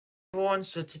everyone,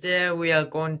 so today we are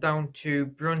going down to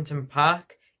Brunton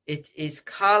Park. It is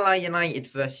Carlisle United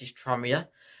versus Tranmere.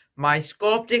 My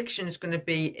score prediction is going to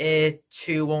be a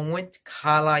 2-1 win to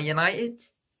Carlisle United.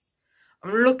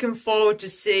 I'm looking forward to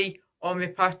see Omari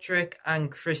Patrick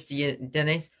and Kristen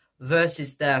Dennis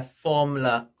versus their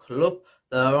former club.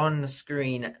 They're on the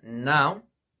screen now.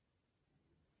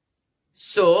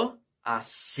 So, I'll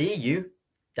see you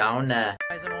down there.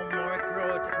 Guys, I'm on Omari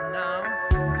Road now.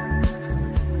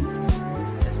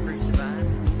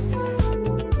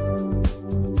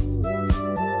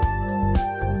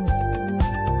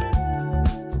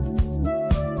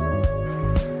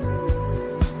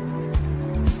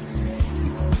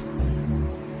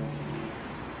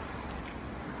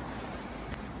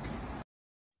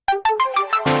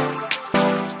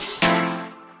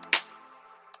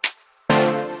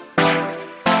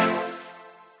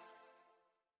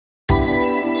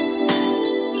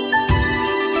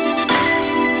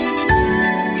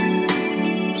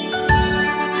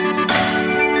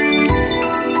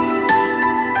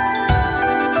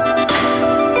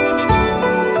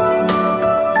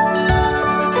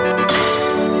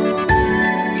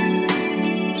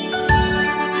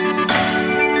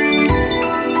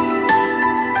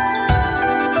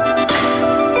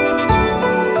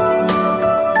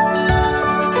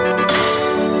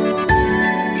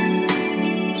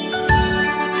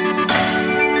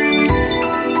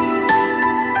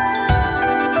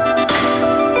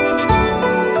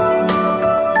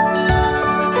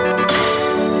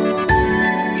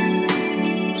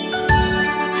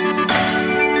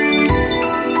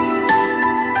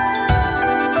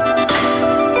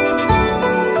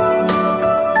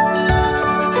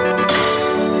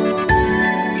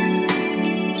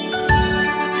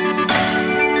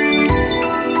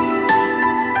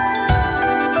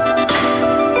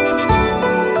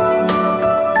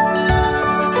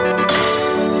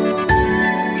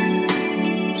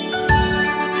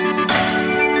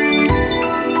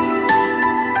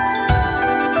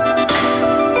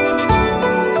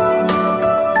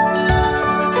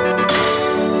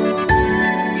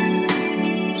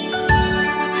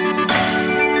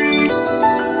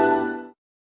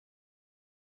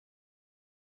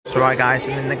 So right guys,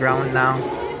 I'm in the ground now.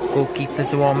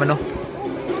 Goalkeepers are warming up.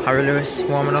 Harry Lewis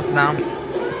warming up now.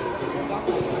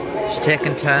 Just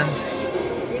taking turns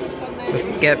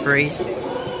with Get Breeze.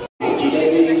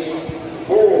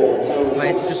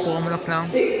 Right, so just warming up now.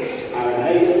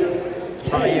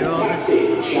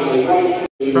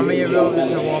 Tranmere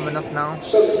Rovers are warming up now.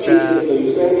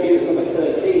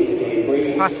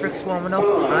 Patrick's warming up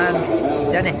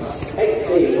and Dennis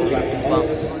as well.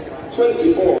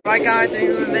 Right guys, I'm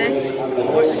with mates.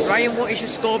 Ryan, what is your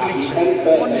score prediction?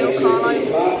 1-0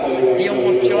 Carlisle. Dion,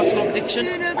 what's your score prediction?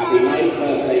 2-0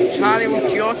 Carlisle. Charlie,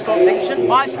 what's your score prediction?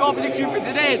 My score prediction for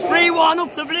today is 3-1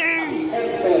 up the Blues.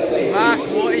 Mark,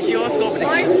 what is your score prediction?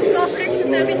 My score prediction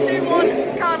is going to be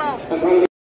 2-1 Carlisle.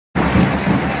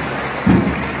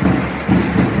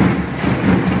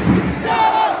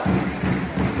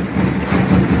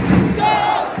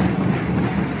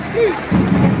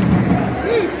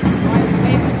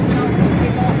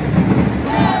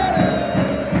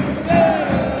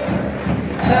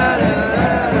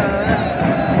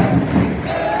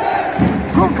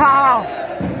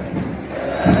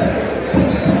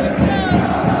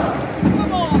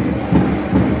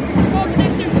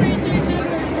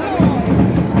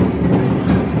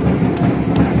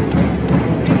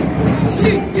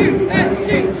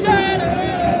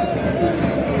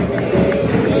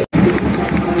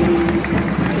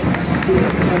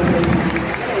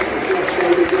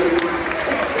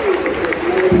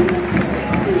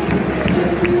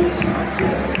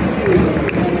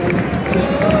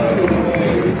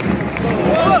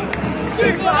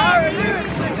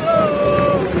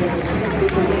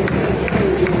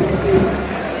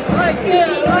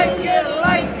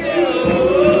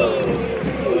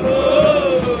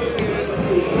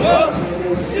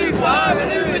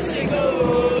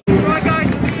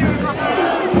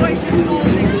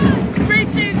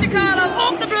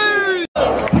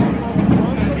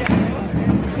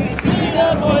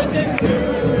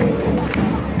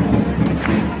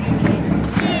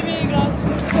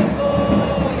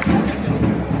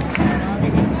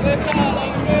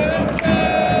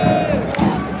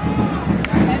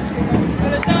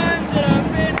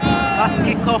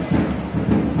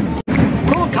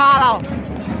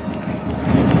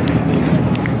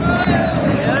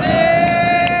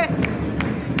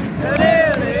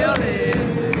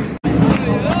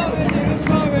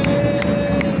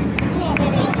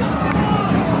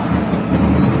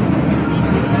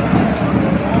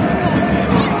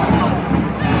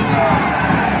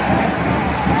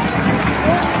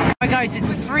 guys,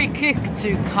 it's a free kick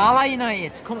to Carlisle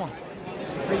United. Come on.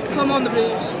 Come on, the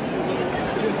Blues.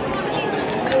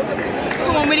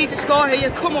 Come on, we need to score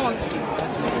here. Come on.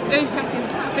 Who's second?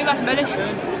 I think that's Mellish.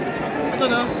 I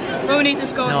don't know. But we need to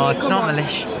score No, here. it's Come not on.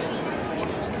 Mellish. Go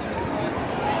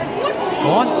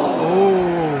on.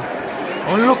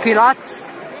 Oh. Unlucky, lads.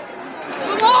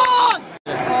 Come on!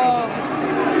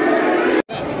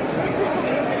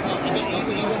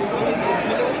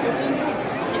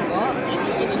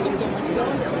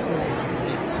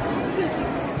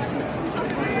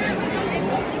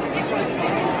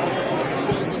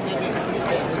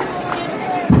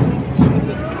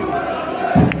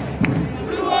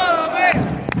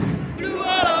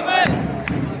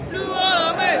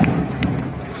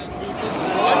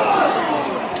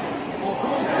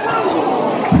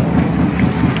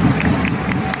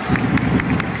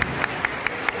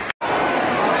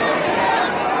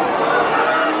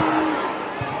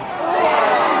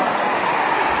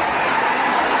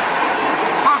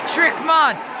 Patrick,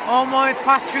 man! Omari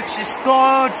Patrick, she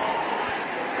scored!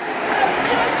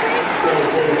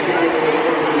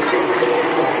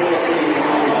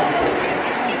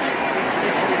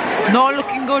 Not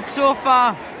looking good so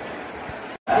far.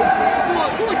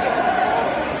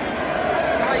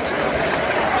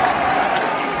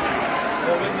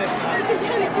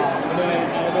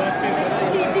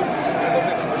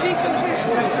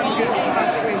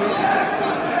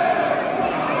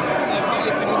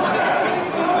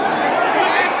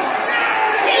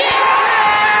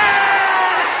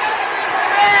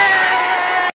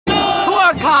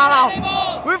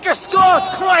 Carlisle, we've just scored!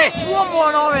 Come on, it's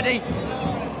 1-1 already!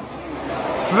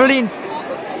 Brilliant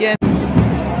game.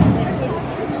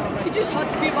 He just had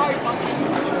to be Omari Patrick.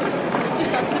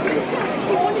 Just had to be.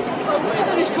 He wanted to post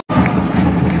on his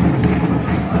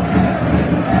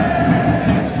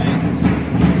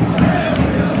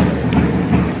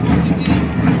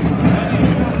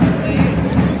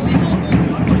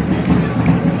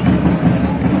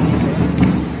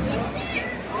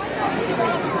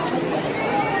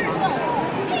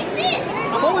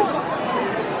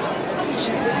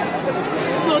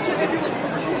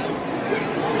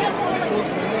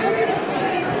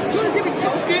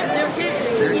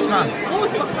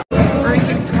Free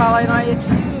kick to Carlisle United.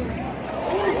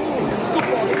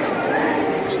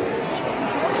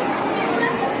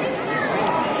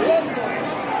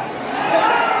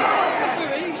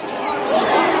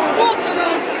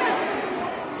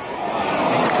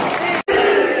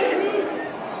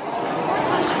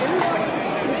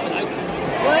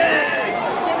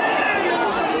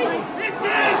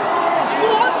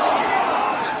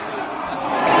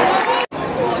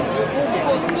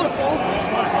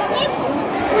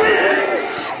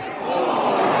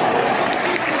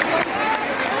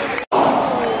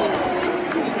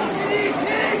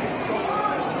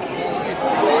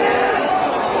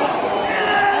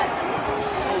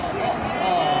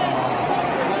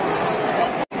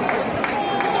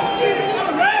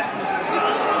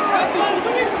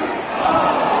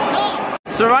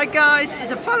 So right guys, there's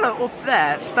a fella up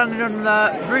there standing on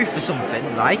the roof or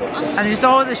something, right? And there's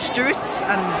all the stewards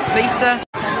and there's police there.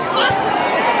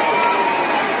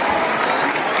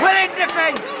 We're in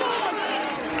defence!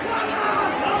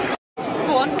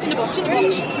 Go on, in the box, in the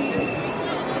box.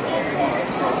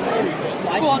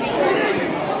 Go on.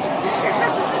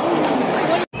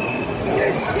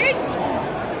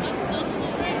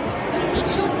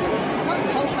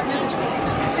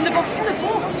 In the box, in the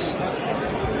box.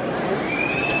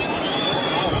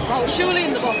 Oh, surely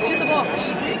in the box, in the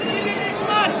box.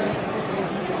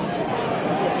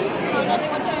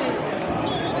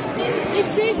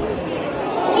 It's it.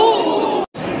 Oh!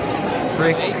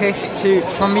 Free kick to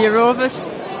Tranmere Rovers.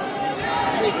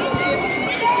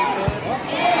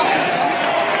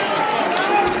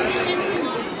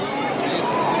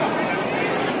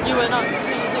 You were not.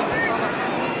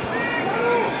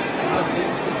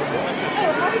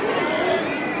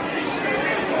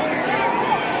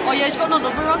 Oh yeah, he's got another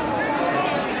number on.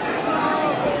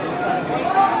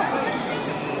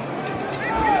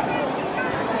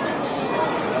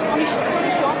 On his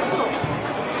shorts though.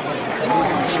 It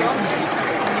was on his shorts.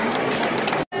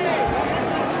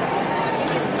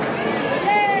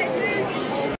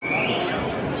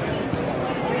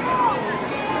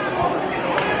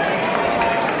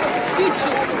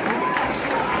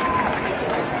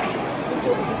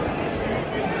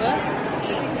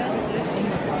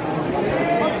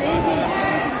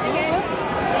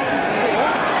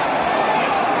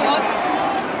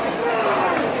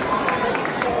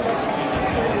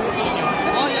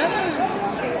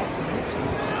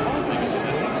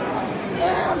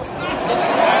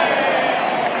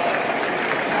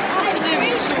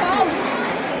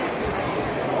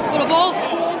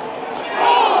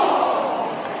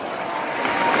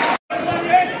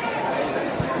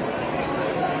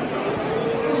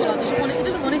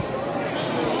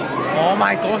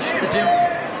 gosh, they're doing...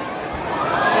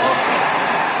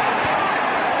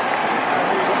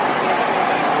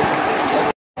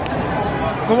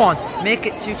 Go on, make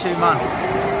it 2-2, man.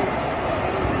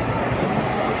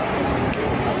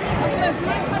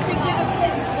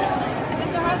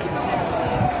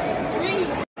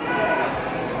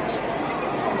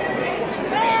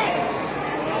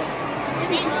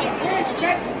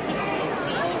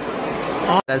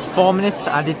 There's 4 minutes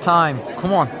added time.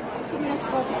 Come on.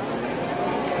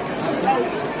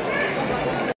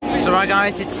 So right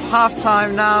guys, it's half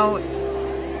time now.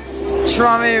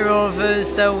 Tranmere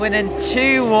Rovers, they're winning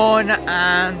 2-1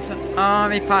 and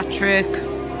Omari Patrick,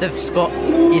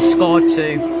 he scored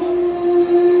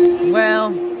 2.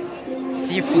 Well,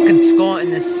 see if we can score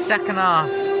in the second half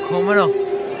coming up.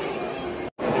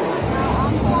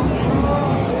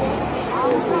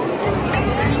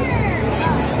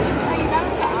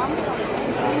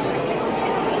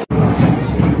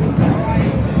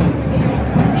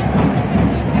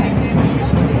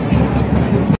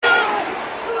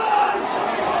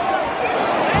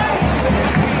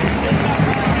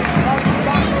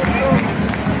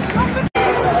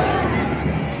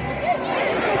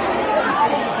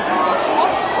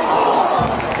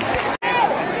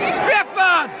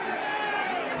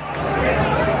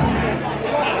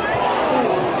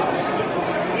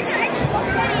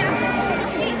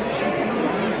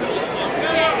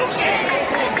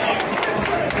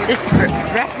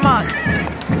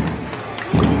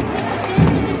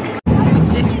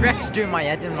 This ref's doing my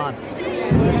head in, man.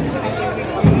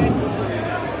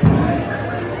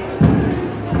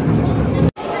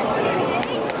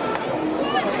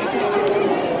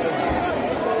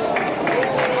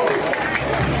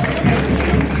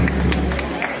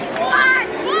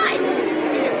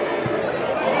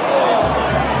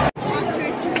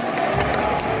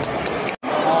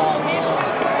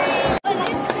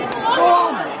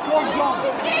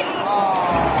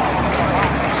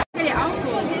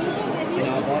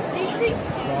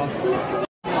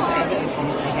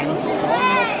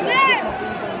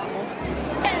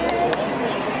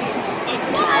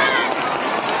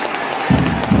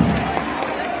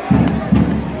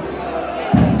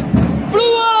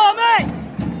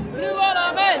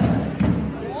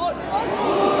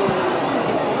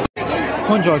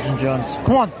 Come on, George and Jones.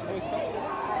 Come on.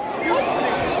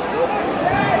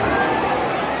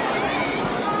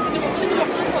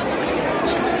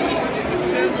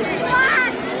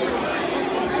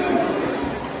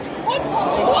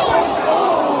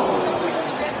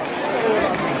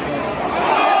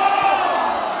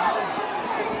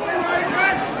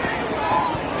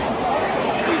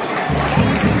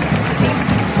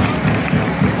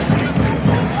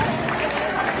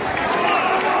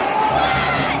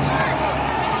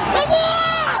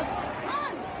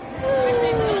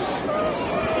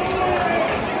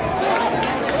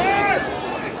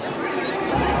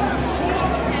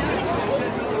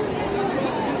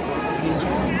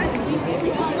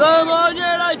 Come on,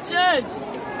 United!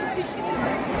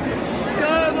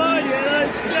 Come on,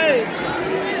 United!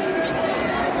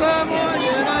 Come on,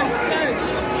 United!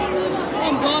 Come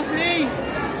on, Barkley!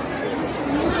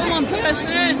 Come on,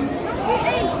 Pearson!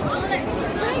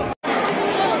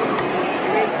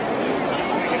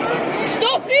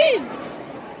 Stop him!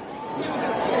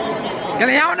 Get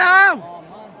it out now!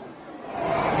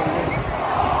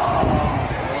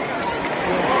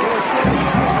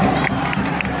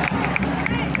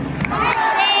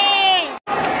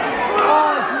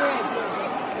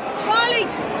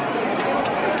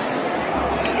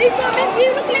 He's got a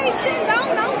view, look at him sitting down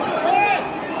now.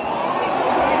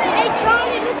 Hey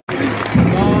Charlie, look.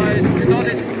 Guys, we got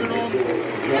it coming on.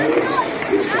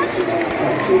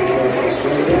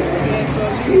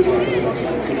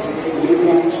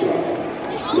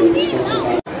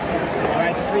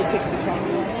 Alright, it's a free kick to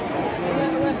Tranmere.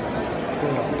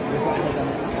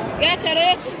 Get at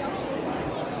it.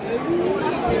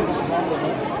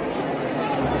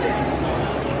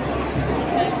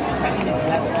 It's 10 minutes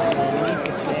left, so we need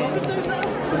to change.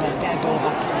 So we'll get a goal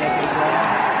back from there as well.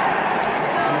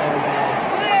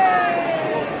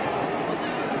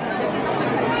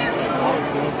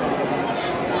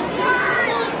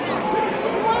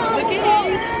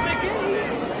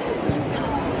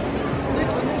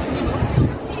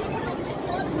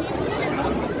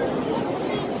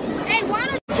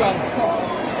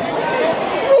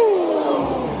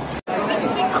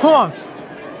 Come on!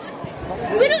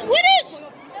 Win it!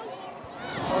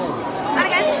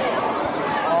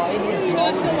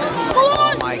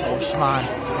 Oh my gosh, man.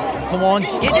 Come on,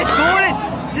 get this going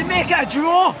to make it a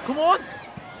draw. Come on.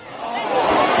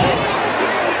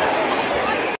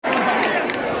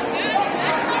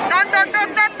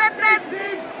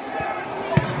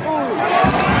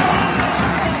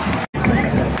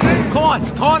 Oh,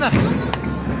 it's corner.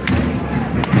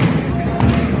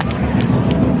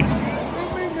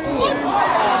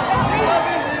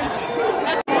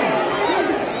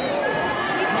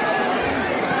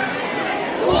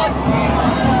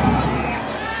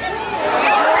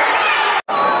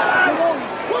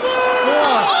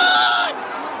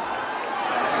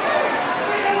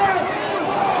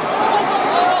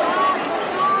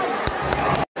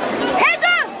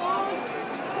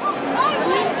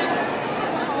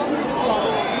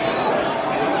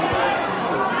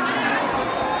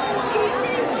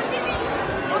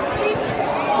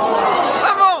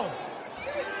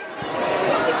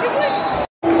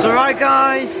 Right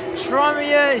guys,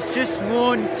 Tranmere is just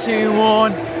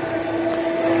 1-2-1.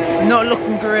 Not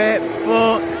looking great,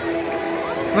 but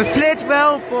we played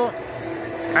well, but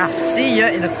I'll see you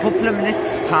in a couple of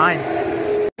minutes time.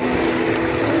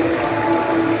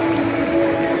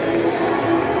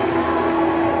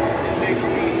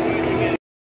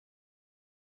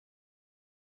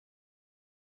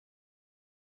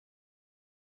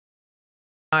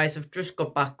 Guys, I've just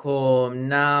got back home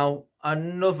now.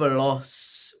 Another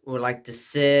loss, we like to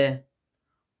say.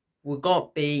 We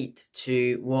got beat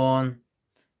 2-1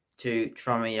 to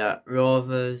Tranmere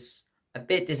Rovers. A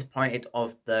bit disappointed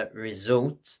of the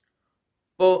result,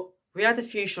 but we had a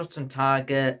few shots on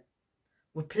target.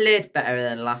 We played better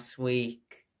than last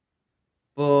week,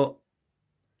 but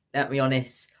let me be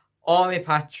honest, Omari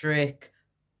Patrick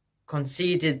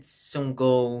conceded some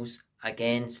goals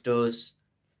against us.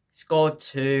 Scored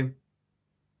 2.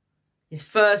 His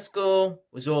first goal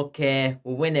was okay.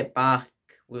 We'll win it back.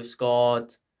 We've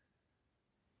scored.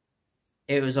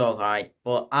 It was alright.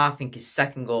 But I think his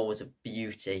second goal was a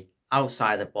beauty.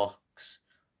 Outside the box.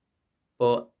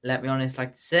 But let me honest,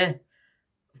 like to say,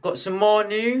 I've got some more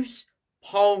news.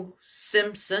 Paul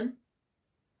Simpson.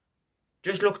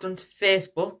 Just looked onto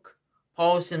Facebook.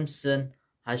 Paul Simpson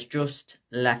has just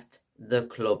left the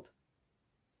club.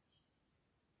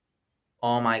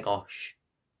 Oh my gosh.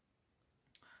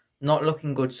 Not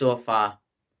looking good so far.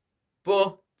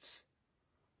 But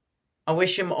I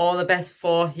wish him all the best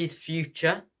for his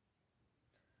future.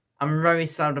 I'm very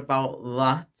sad about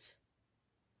that.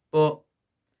 But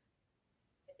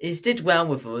he's did well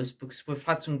with us because we've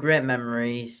had some great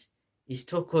memories. He's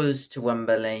took us to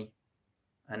Wembley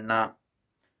and that.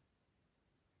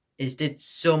 He's did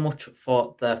so much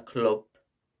for the club.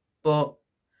 But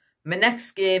my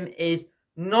next game is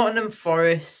Nottingham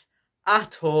Forest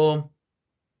at home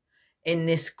in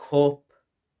this cup.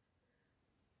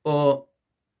 But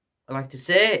I like to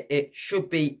say it should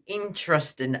be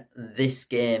interesting, this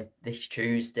game this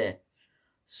Tuesday.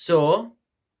 So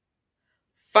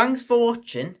thanks for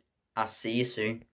watching. I'll see you soon.